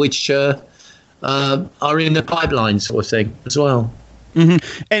well, which are in the pipeline sort of thing as well. Mm-hmm.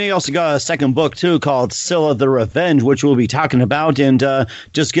 And he also got a second book, too, called Scylla the Revenge, which we'll be talking about. And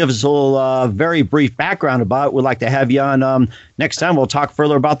just give us a little very brief background about it. We'd like to have you on next time. We'll talk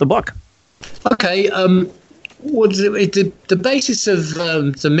further about the book. Okay. The basis of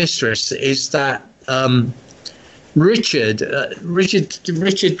the Mistress is that Richard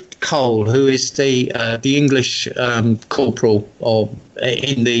Cole, who is the English corporal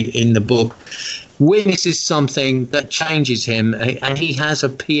in the book, witnesses something that changes him, and he has a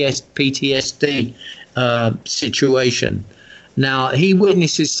PTSD situation. Now, he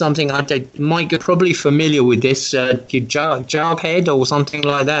witnesses something. Mike, you're probably familiar with this, Jughead or something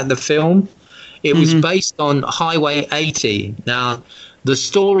like that, the film. It was based on Highway 80. Now, the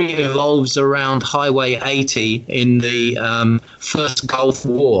story evolves around Highway 80 in the first Gulf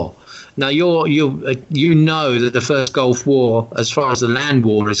War. Now, you know that the first Gulf War, as far as the land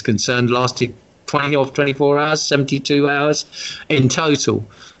war is concerned, lasted 24 hours, 72 hours in total.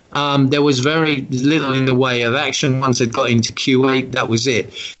 There was very little in the way of action. Once it got into Kuwait, that was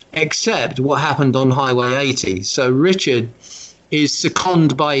it, except what happened on Highway 80. So Richard is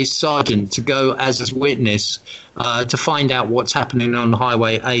seconded by his sergeant to go as a witness to find out what's happening on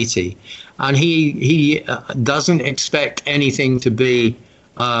Highway 80. And he doesn't expect anything to be,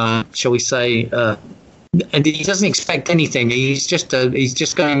 shall we say, and he doesn't expect anything. He's just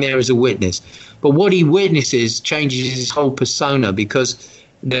going there as a witness. But what he witnesses changes his whole persona, because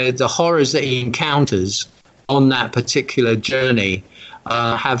the horrors that he encounters on that particular journey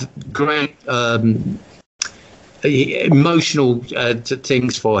have great emotional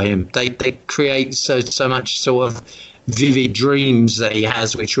things for him. They create so much sort of vivid dreams that he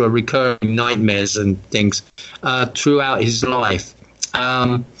has, which are recurring nightmares and things throughout his life.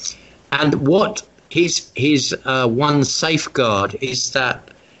 And what his one safeguard is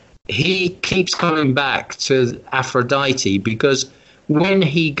that he keeps coming back to Aphrodite, because when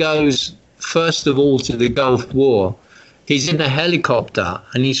he goes, first of all, to the Gulf War, he's in a helicopter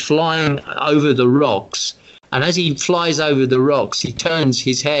and he's flying over the rocks. And as he flies over the rocks, he turns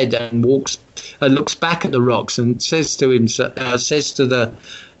his head and looks back at the rocks and says to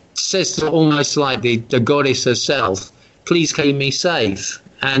almost like the goddess herself, "Please keep me safe."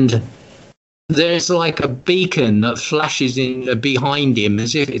 And there's like a beacon that flashes in behind him,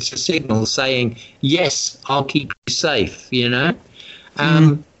 as if it's a signal saying, "Yes, I'll keep you safe." You know,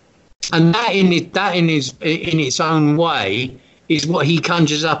 and that in its own way is what he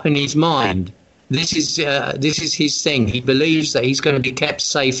conjures up in his mind. This is his thing. He believes that he's going to be kept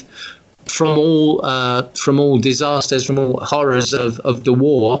safe from all disasters, from all horrors of the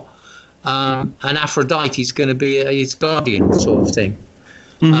war, and Aphrodite's going to be his guardian, sort of thing.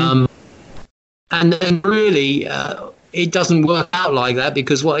 And then really, it doesn't work out like that,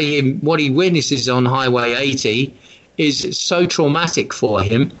 because what he witnesses on Highway 80 is so traumatic for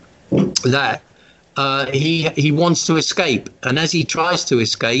him that he wants to escape, and as he tries to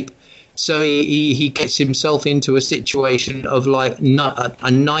escape, so he gets himself into a situation of like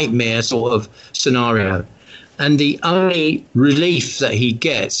a nightmare sort of scenario. And the only relief that he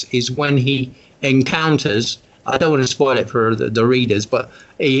gets is when he encounters, I don't want to spoil it for the readers, but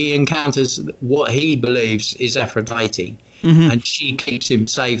he encounters what he believes is Aphrodite. And she keeps him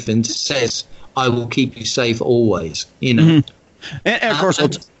safe and says, "I will keep you safe always," you know. And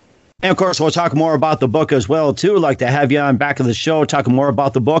of course, we'll talk more about the book as well, too. Like to have you on back of the show, talking more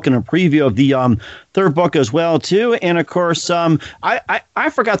about the book and a preview of the third book as well, too. And of course, I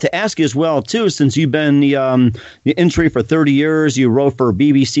forgot to ask you as well, too, since you've been the entry for 30 years, you wrote for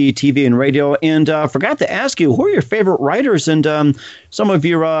BBC, TV, and radio, and forgot to ask you, who are your favorite writers and some of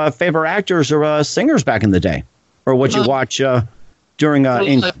your favorite actors or singers back in the day, or what you watch during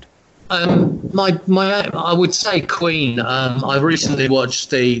England? I would say Queen. I recently watched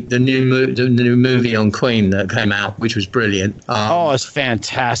the new movie on Queen that came out, which was brilliant. It's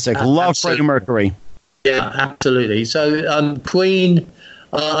fantastic. Love Freddie Mercury. Yeah, absolutely. So Queen,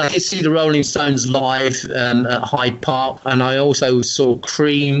 I did see the Rolling Stones live at Hyde Park, and I also saw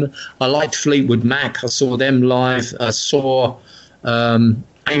Cream. I liked Fleetwood Mac. I saw them live. I saw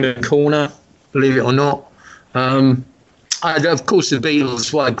England Corner, believe it or not. Of course, the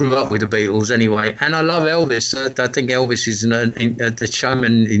Beatles. Well, I grew up with the Beatles anyway, and I love Elvis. I think Elvis is the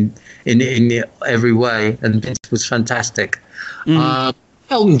showman in every way, and Vince was fantastic.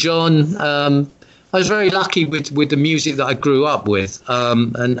 Elton John. I was very lucky with the music that I grew up with,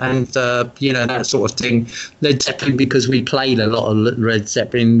 and you know, that sort of thing. Led Zeppelin, because we played a lot of Led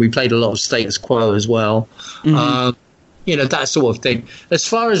Zeppelin. We played a lot of Status Quo as well. You know, that sort of thing. As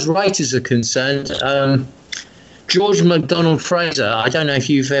far as writers are concerned. George MacDonald Fraser. I don't know if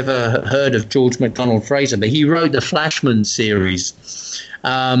you've ever heard of George MacDonald Fraser, but he wrote the Flashman series.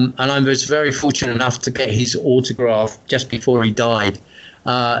 And I was very fortunate enough to get his autograph just before he died.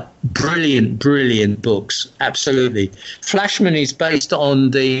 Brilliant books. Absolutely. Flashman is based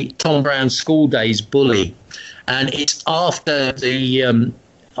on the Tom Brown School Days bully. And it's after the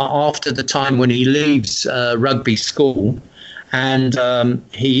time when he leaves rugby school, and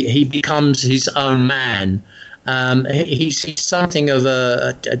he becomes his own man. He's something of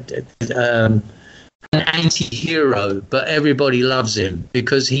an anti-hero, but everybody loves him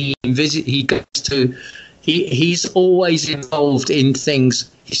because he's always involved in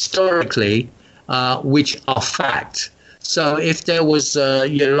things historically which are fact. So if there was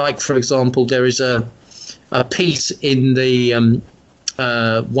like, for example, there is a piece in the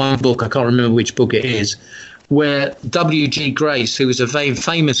one book, I can't remember which book it is, where W.G. Grace, who was a very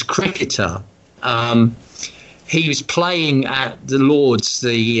famous cricketer, he was playing at the Lords,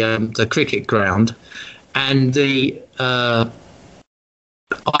 the cricket ground, and the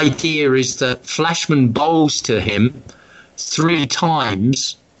idea is that Flashman bowls to him 3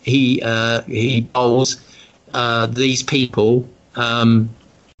 times. He bowls these people, and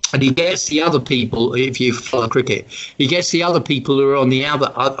he gets the other people. If you follow cricket, he gets the other people who are on the other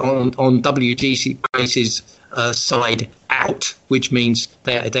on W.G. Grace's side out, which means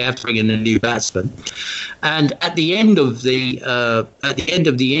they have to bring in a new batsman. And at the end of the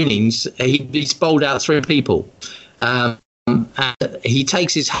innings, he's bowled out 3 people. And he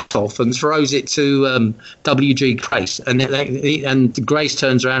takes his hat off and throws it to W.G. Grace, and Grace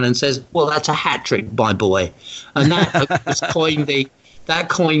turns around and says, "Well, that's a hat trick, my boy." And that was coined that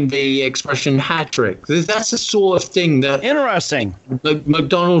coined the expression hat trick. That's the sort of thing that Interesting.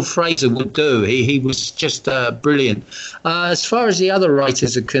 McDonald Fraser would do. He was just brilliant. As far as the other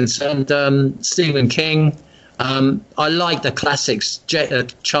writers are concerned, Stephen King. I like the classics,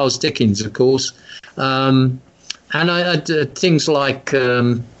 Charles Dickens, of course, and I things like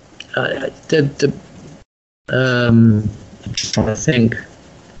I'm just trying to think.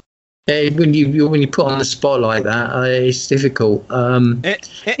 When you put on the spot like that, it's difficult.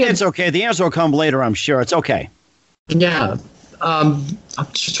 It's okay. The answer will come later, I'm sure. It's okay. Yeah. I'm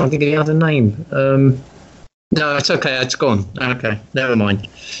just trying to think of the other name. No, it's okay. It's gone. Okay, never mind.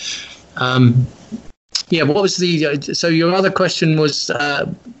 Yeah, what was the... so your other question was...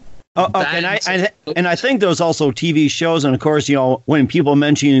 okay, and I think there's also TV shows, and of course, you know, when people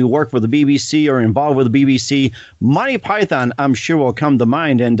mention you work for the BBC or involved with the BBC, Monty Python, I'm sure will come to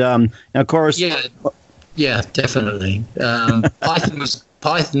mind, and of course, yeah, definitely.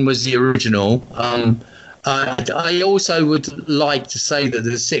 Python was the original. I also would like to say that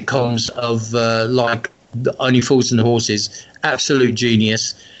the sitcoms of like Only Fools and Horses, absolute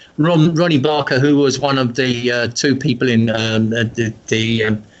genius. Ronnie Barker, who was one of the two people in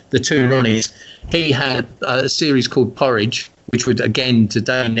the Two Ronnies, he had a series called Porridge, which would again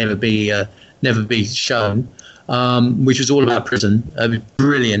today never be shown, which was all about prison.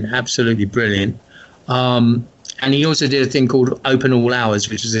 Brilliant, absolutely brilliant. And he also did a thing called Open All Hours,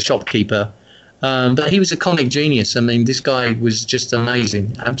 which was a shopkeeper. But he was a comic genius. I mean, this guy was just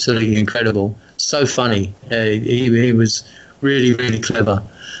amazing, absolutely incredible, so funny. He was really, really clever.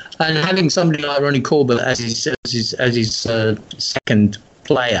 And having somebody like Ronnie Corbett as his second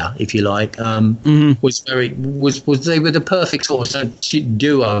player, if you like, was they were the perfect sort of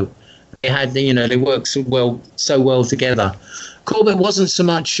duo. They had, they worked so well together. Corbett wasn't so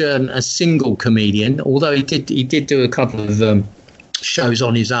much a single comedian, although he did do a couple of shows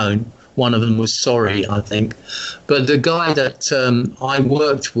on his own. One of them was Sorry, I think. But the guy that I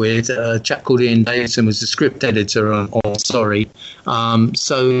worked with, a chap called Ian Davidson, was the script editor on Sorry.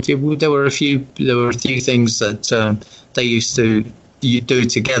 So there were a few things that they used to do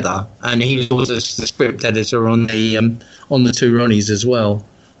together, and he was also the script editor on the Two Ronnies as well.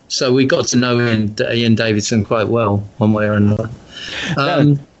 So we got to know Ian Davidson quite well, one way or another.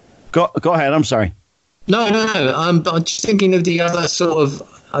 Go ahead. I'm sorry. No. I'm just thinking of the other sort of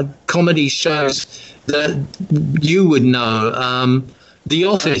comedy shows that you would know. The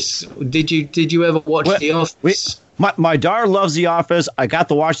Office. Did you ever watch The Office? My daughter loves The Office. I got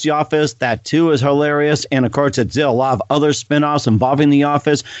to watch The Office. That too is hilarious. And of course, it did a lot of other spinoffs involving The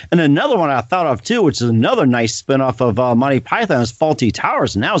Office. And another one I thought of too, which is another nice spinoff of Monty Python, is Faulty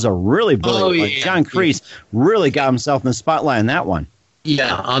Towers. And that was a really brilliant. John Kreese really got himself in the spotlight in that one.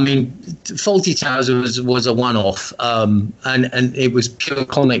 Yeah, I mean, Faulty Towers was a one-off, and it was pure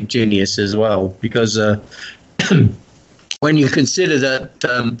comic genius as well, because when you consider that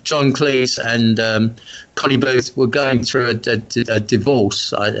John Cleese and Connie Booth were going through a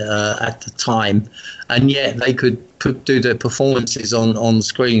divorce at the time, and yet they could do their performances on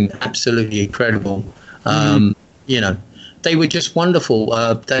screen absolutely incredible. They were just wonderful.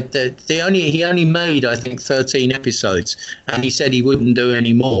 He only made, I think, 13 episodes, and he said he wouldn't do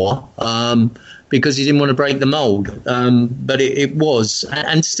any more because he didn't want to break the mold. But it was,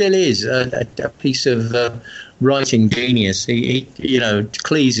 and still is, a piece of writing genius.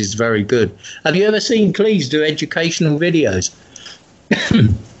 Cleese is very good. Have you ever seen Cleese do educational videos?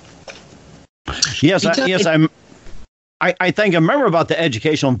 Yes, I think I remember about the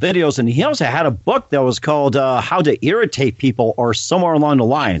educational videos, and he also had a book that was called How to Irritate People, or somewhere along the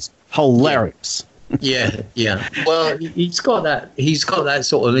lines. Hilarious. Yeah. Well, he's got that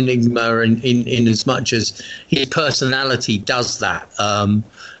sort of enigma in as much as his personality does that. And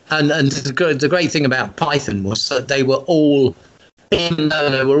the great thing about Python was that they were all, even though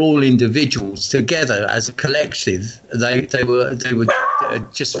they were all individuals, together as a collective, they were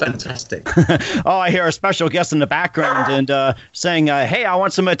just fantastic. Oh, I hear a special guest in the background and saying, "Hey, I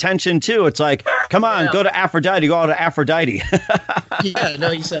want some attention too." It's like, come on, go to Aphrodite. Go to Aphrodite. Yeah,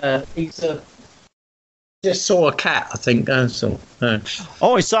 no, he's just saw a cat, I think.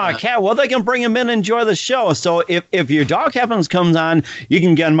 Oh, he saw a cat. Well, they can bring him in and enjoy the show. So if your dog comes on, you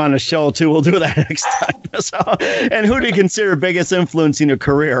can get him on the show too. We'll do that next time. So, and who do you consider biggest influence in your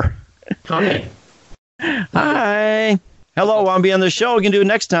career? Hi. Hi. Hello, want to be on the show? We can do it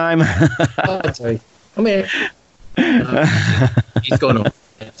next time. Come here. He's going on.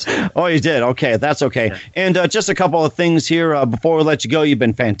 Oh, you did? Okay, that's okay. Yeah. And just a couple of things here before we let you go. You've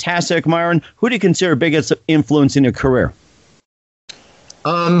been fantastic, Myron. Who do you consider biggest influence in your career?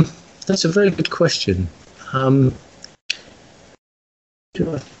 That's a very good question.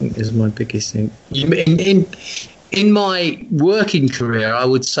 do I think is my biggest thing? In my working career, I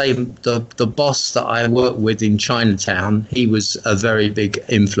would say the boss that I worked with in Chinatown, he was a very big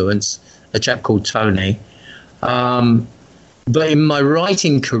influence, a chap called Tony. But in my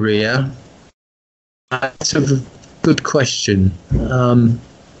writing career, that's a good question.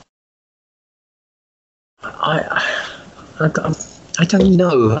 I don't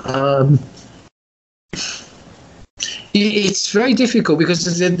know. It's very difficult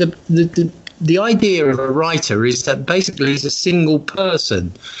because the idea of a writer is that basically it's a single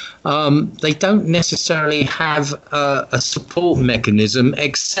person. They don't necessarily have a support mechanism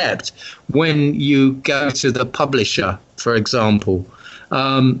except when you go to the publisher, for example.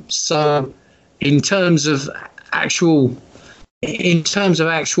 So in terms of actual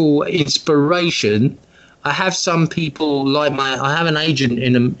inspiration, I have some people like I have an agent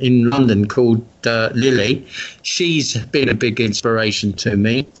in London called Lily. She's been a big inspiration to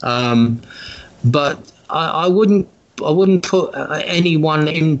me. But I wouldn't put anyone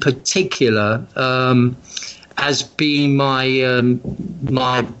in particular as being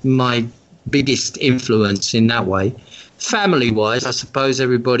my biggest influence in that way. Family-wise, I suppose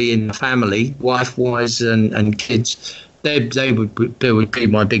everybody in the family, wife-wise and kids, they would be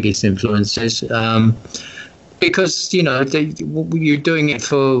my biggest influences. Because you're doing it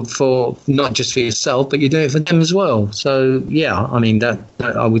for not just for yourself, but you're doing it for them as well. So yeah, I mean that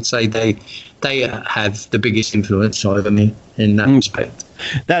I would say they have the biggest influence over me in that respect.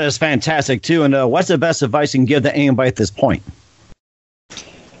 That is fantastic too. And what's the best advice you can give to anybody at this point?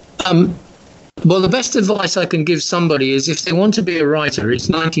 Well, the best advice I can give somebody is if they want to be a writer, it's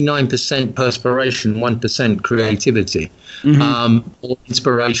 99% perspiration, 1% creativity, or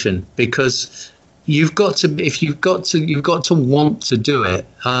inspiration, because you've got to want to do it.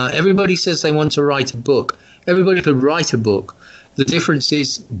 Everybody says they want to write a book. Everybody could write a book. The difference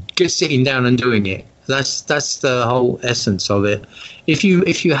is just sitting down and doing it. That's the whole essence of it. If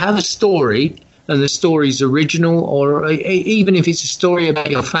you have a story and the story's original, or even if it's a story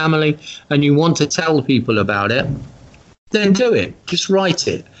about your family and you want to tell people about it, then do it. Just write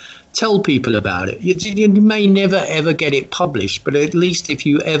it. Tell people about it. You may never, ever get it published, but at least if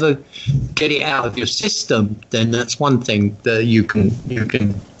you ever get it out of your system, then that's one thing that you can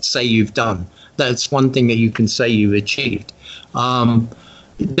say you've done. That's one thing that you can say you've achieved.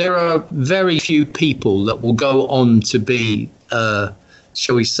 There are very few people that will go on to be,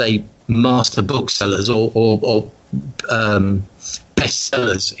 shall we say, master booksellers or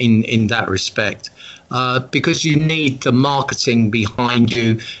bestsellers in that respect, because you need the marketing behind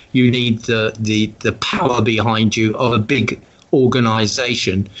you, you need the power behind you of a big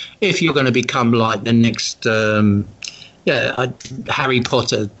organization if you're going to become like the next Harry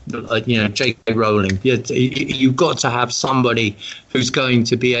Potter, J.K. Rowling. You've got to have somebody who's going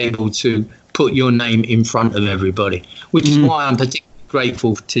to be able to put your name in front of everybody, which is why I'm particularly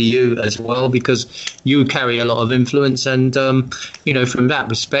grateful to you as well, because you carry a lot of influence, and from that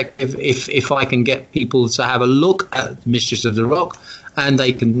perspective, if I can get people to have a look at Mistress of the Rock and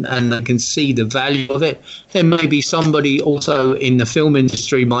they can see the value of it, then maybe somebody also in the film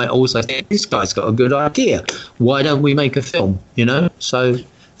industry might also say, this guy's got a good idea, why don't we make a film? So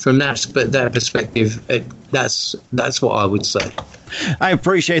from that perspective, that's what I would say. I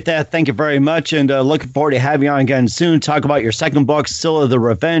appreciate that. Thank you very much. And looking forward to having you on again soon. Talk about your second book, Still of the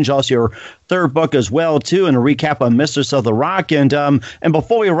Revenge, also your third book as well, too, and a recap on Mistress of the Rock. And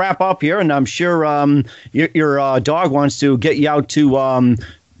before we wrap up here, and I'm sure your dog wants to get you out to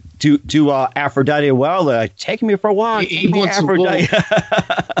Aphrodite. Well, take me for a walk. He wants Aphrodite.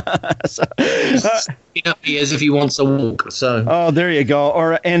 As if he wants a walk. So. Oh, there you go. All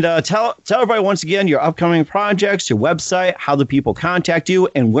right, and tell everybody once again your upcoming projects, your website, how the people contact you,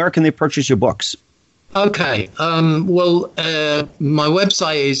 and where can they purchase your books. Okay. My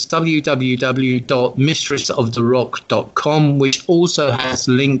website is www.mistressoftherock.com, which also has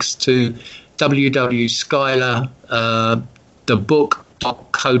links to www.skylar, the book.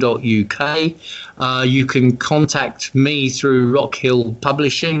 .co.uk. You can contact me through Rock Hill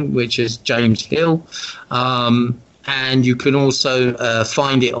Publishing, which is James Hill, and you can also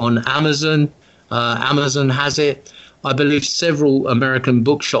find it on Amazon. Amazon has it. I believe several American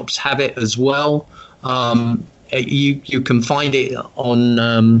bookshops have it as well. You can find it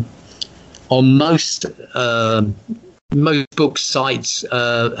on most book sites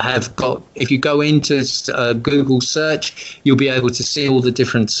have got, if you go into Google search, you'll be able to see all the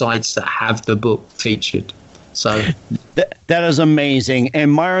different sites that have the book featured. So that is amazing.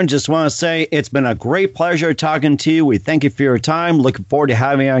 And Myron, just want to say it's been a great pleasure talking to you. We thank you for your time. Looking forward to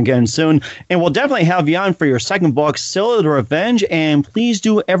having you on again soon. And we'll definitely have you on for your second book, Scylla the Revenge. And please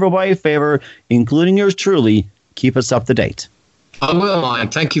do everybody a favor, including yours truly, keep us up to date. I will,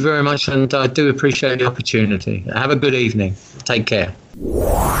 Mike. Thank you very much. And I do appreciate the opportunity. Have a good evening. Take care.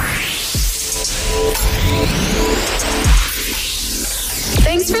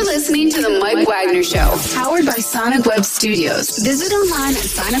 Thanks for listening to the Mike Wagner Show, powered by Sonic Web Studios. Visit online at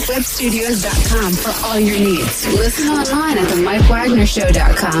sonicwebstudios.com for all your needs. Listen online at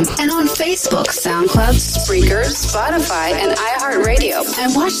themikewagnershow.com and on Facebook, SoundCloud, Spreaker, Spotify, and iHeartRadio.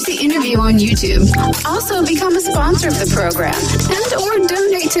 And watch the interview on YouTube. Also, become a sponsor of the program and or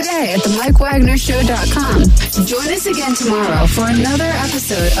donate today at themikewagnershow.com. Join us again tomorrow for another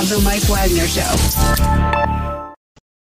episode of The Mike Wagner Show.